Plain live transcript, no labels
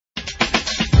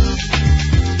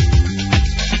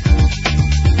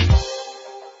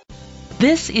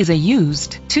This is a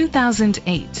used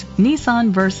 2008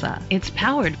 Nissan Versa. It's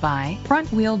powered by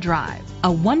front-wheel drive, a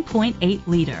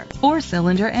 1.8-liter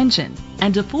four-cylinder engine,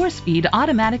 and a four-speed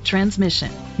automatic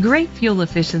transmission. Great fuel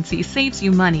efficiency saves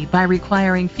you money by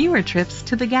requiring fewer trips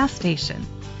to the gas station.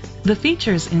 The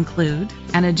features include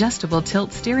an adjustable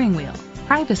tilt steering wheel,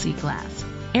 privacy glass,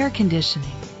 air conditioning,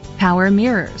 power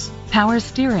mirrors, power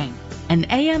steering, and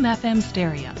AM/FM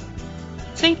stereo.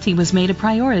 Safety was made a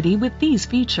priority with these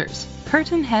features: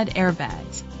 curtain head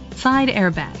airbags, side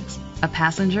airbags, a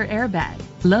passenger airbag,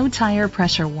 low tire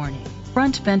pressure warning,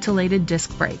 front ventilated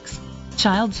disc brakes,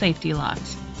 child safety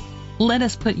locks. Let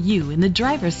us put you in the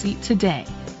driver's seat today.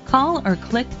 Call or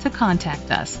click to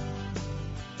contact us.